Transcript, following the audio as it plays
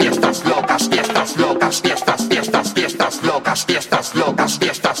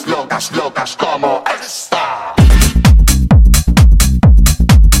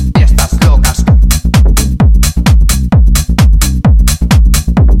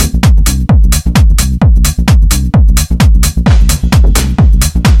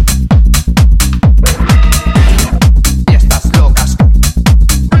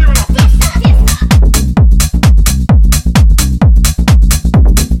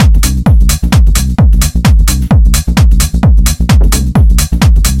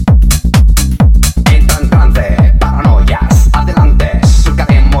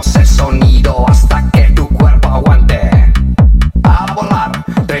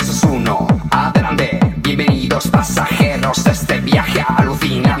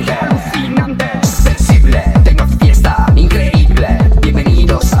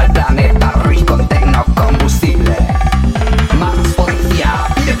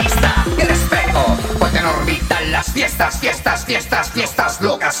fiestas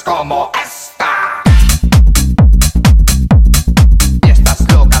locas como esta. Fiestas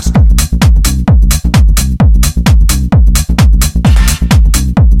locas.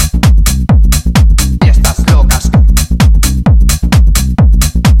 Fiestas locas.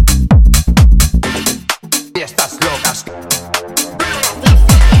 Fiestas locas.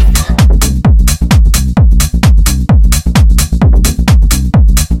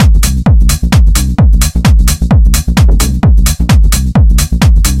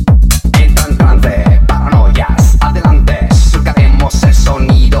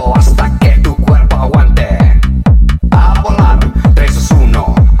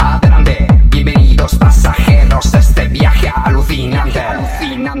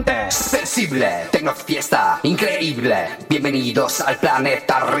 Sensible, tecnofiesta, increíble. Bienvenidos al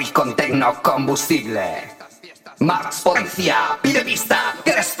planeta rico en tecnocombustible. Más potencia, pide pista,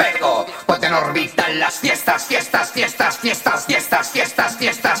 que despego. Ponte en órbita en las fiestas, fiestas, fiestas, fiestas, fiestas, fiestas,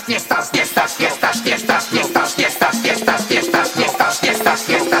 fiestas, fiestas, fiestas, fiestas.